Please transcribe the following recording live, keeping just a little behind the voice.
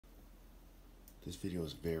This video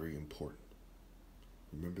is very important.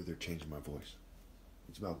 Remember, they're changing my voice.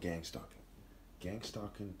 It's about gangstalking.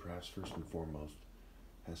 Gangstalking, perhaps first and foremost,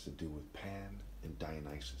 has to do with Pan and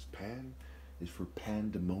Dionysus. Pan is for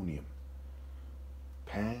pandemonium.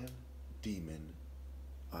 Pan, demon,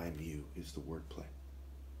 I'm you is the wordplay.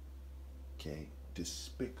 Okay?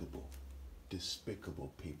 Despicable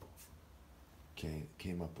people. Okay?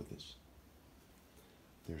 Came up with this.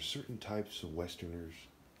 There are certain types of Westerners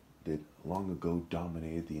that long ago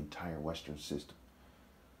dominated the entire Western system.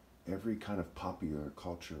 Every kind of popular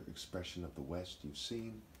culture expression of the West you've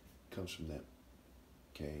seen comes from them.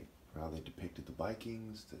 Okay, how they depicted the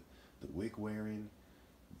Vikings, the wig wearing,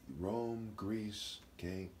 Rome, Greece.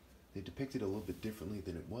 Okay, they depicted it a little bit differently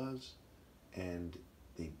than it was, and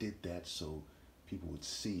they did that so people would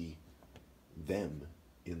see them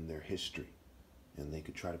in their history, and they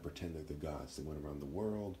could try to pretend they're the gods. They went around the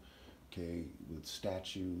world, okay, with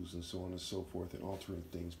statues and so on and so forth, and altering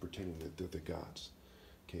things, pretending that they're the gods,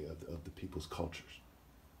 okay, of the people's cultures.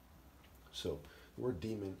 So the word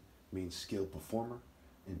demon means skilled performer,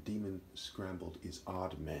 and demon scrambled is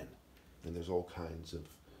odd men. And there's all kinds of,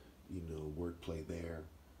 wordplay there.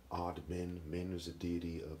 Odd men. Men is a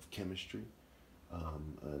deity of chemistry, a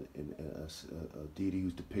deity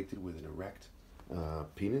who's depicted with an erect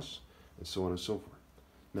penis, and so on and so forth.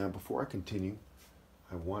 Now, before I continue,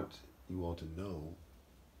 I want you all to know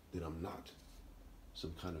that I'm not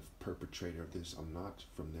some kind of perpetrator of this. I'm not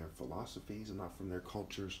from their philosophies. I'm not from their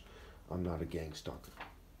cultures. I'm not a gang stalker.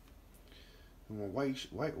 And well,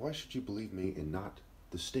 why should you believe me and not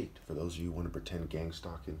the state? For those of you who want to pretend gang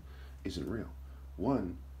stalking isn't real.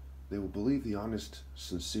 One, they will believe the honest,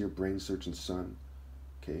 sincere, brain-searching son,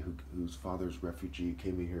 okay, whose father's refugee,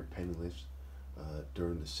 came in here penniless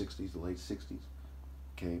during the 60s, the late 60s,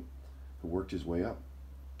 okay, who worked his way up,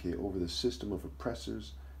 okay, over the system of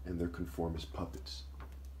oppressors and their conformist puppets.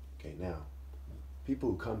 Okay, now, people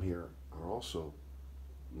who come here are also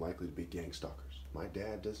likely to be gang stalkers. My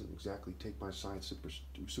dad doesn't exactly take my side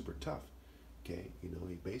super tough. Okay, he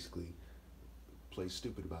basically plays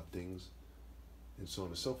stupid about things and so on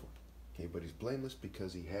and so forth. Okay, but he's blameless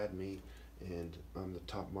because he had me, and I'm the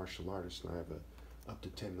top martial artist, and I have a up to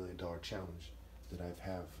 $10 million challenge that I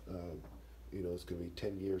have. It's going to be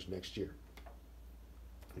 10 years next year.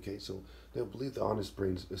 Okay, so they'll believe the honest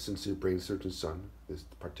sincere brain surgeon son, this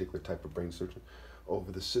particular type of brain surgeon,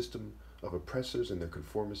 over the system of oppressors and their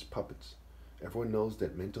conformist puppets. Everyone knows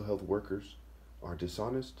that mental health workers are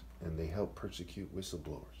dishonest and they help persecute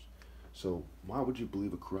whistleblowers. So why would you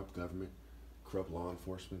believe a corrupt government, corrupt law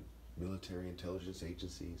enforcement, military intelligence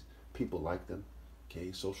agencies, people like them,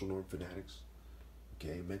 okay, social norm fanatics,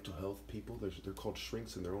 okay, mental health people, they're called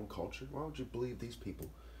shrinks in their own culture? Why would you believe these people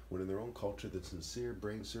when in their own culture the sincere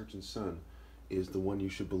brain surgeon son is the one you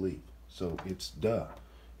should believe? So it's duh.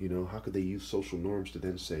 How could they use social norms to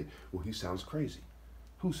then say, well, he sounds crazy?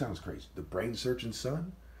 Who sounds crazy? The brain surgeon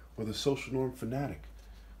son or the social norm fanatic?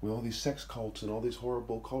 With all these sex cults and all these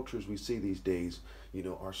horrible cultures we see these days,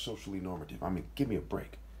 are socially normative. I mean, give me a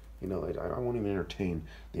break. I won't even entertain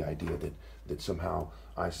the idea that somehow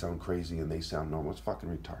I sound crazy and they sound normal. It's fucking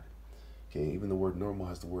retarded. Okay, even the word normal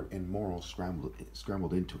has the word immoral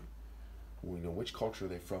scrambled into it. Well, which culture are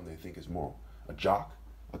they from they think is moral? A jock?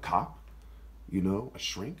 A cop? A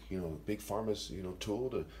shrink? Big pharma's,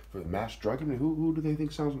 tool for the mass drugging? Who do they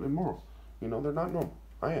think sounds immoral? They're not normal.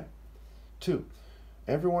 I am. Two,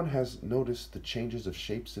 everyone has noticed the changes of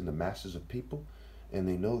shapes in the masses of people, and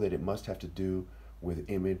they know that it must have to do with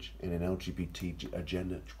image and an LGBT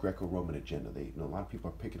agenda, Greco-Roman agenda. A lot of people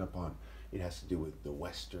are picking up on it has to do with the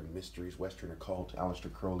Western mysteries, Western occult,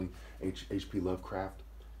 Aleister Crowley, H.P. Lovecraft,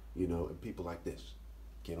 and people like this.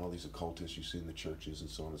 Again, all these occultists you see in the churches and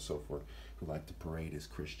so on and so forth, who like to parade as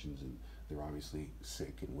Christians, and they're obviously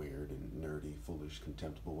sick and weird and nerdy, foolish,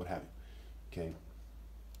 contemptible, what have you. Okay,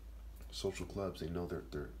 social clubs, they know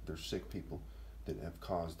they're sick people that have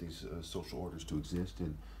caused these social orders to exist,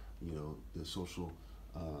 and the social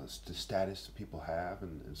the status that people have,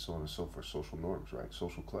 and so on and so forth. Social norms, right?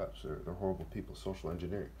 Social clubs, they're horrible people. Social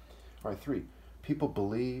engineering. All right, three, people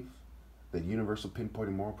believe that universal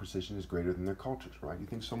pinpointing moral precision is greater than their cultures, right? You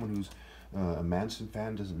think someone who's a Manson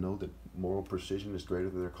fan doesn't know that moral precision is greater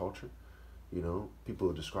than their culture? People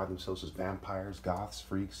who describe themselves as vampires, goths,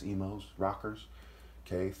 freaks, emos, rockers,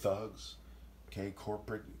 okay, thugs, okay,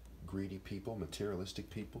 corporate, greedy people, materialistic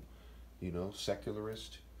people,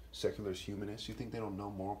 secularist humanists. You think they don't know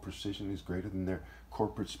moral precision is greater than their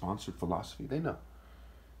corporate-sponsored philosophy? They know,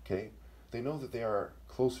 okay? They know that they are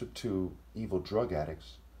closer to evil drug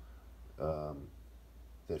addicts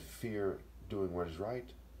that fear doing what is right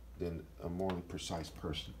than a morally precise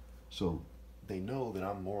person. So they know that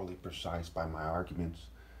I'm morally precise by my arguments,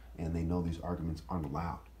 and they know these arguments aren't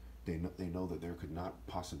allowed. They know that there could not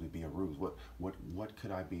possibly be a ruse. What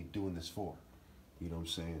could I be doing this for? You know what I'm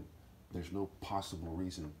saying? There's no possible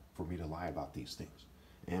reason for me to lie about these things.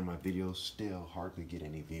 And my videos still hardly get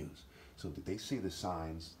any views. So that they see the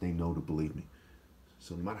signs, they know to believe me.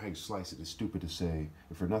 So no matter how you slice it, it's stupid to say,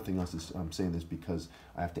 and for nothing else, I'm saying this because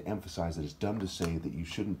I have to emphasize that it's dumb to say that you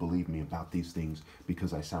shouldn't believe me about these things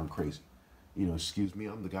because I sound crazy. You know, excuse me,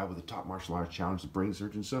 I'm the guy with the top martial arts challenge, the brain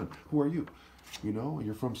surgeon's son. Who are you? You know,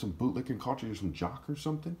 you're from some bootlicking culture, you're some jock or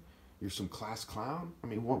something? You're some class clown? I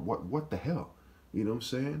mean, what the hell? You know what I'm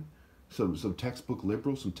saying? Some textbook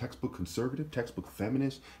liberal, some textbook conservative, textbook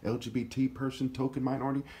feminist, LGBT person, token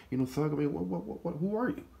minority, you know, thug. I mean, who are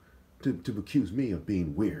you to accuse me of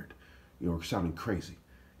being weird, you know, or sounding crazy?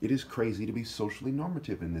 It is crazy to be socially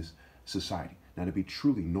normative in this society. Now, to be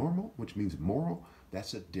truly normal, which means moral,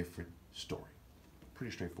 that's a different story.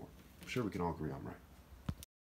 Pretty straightforward. I'm sure we can all agree I'm right.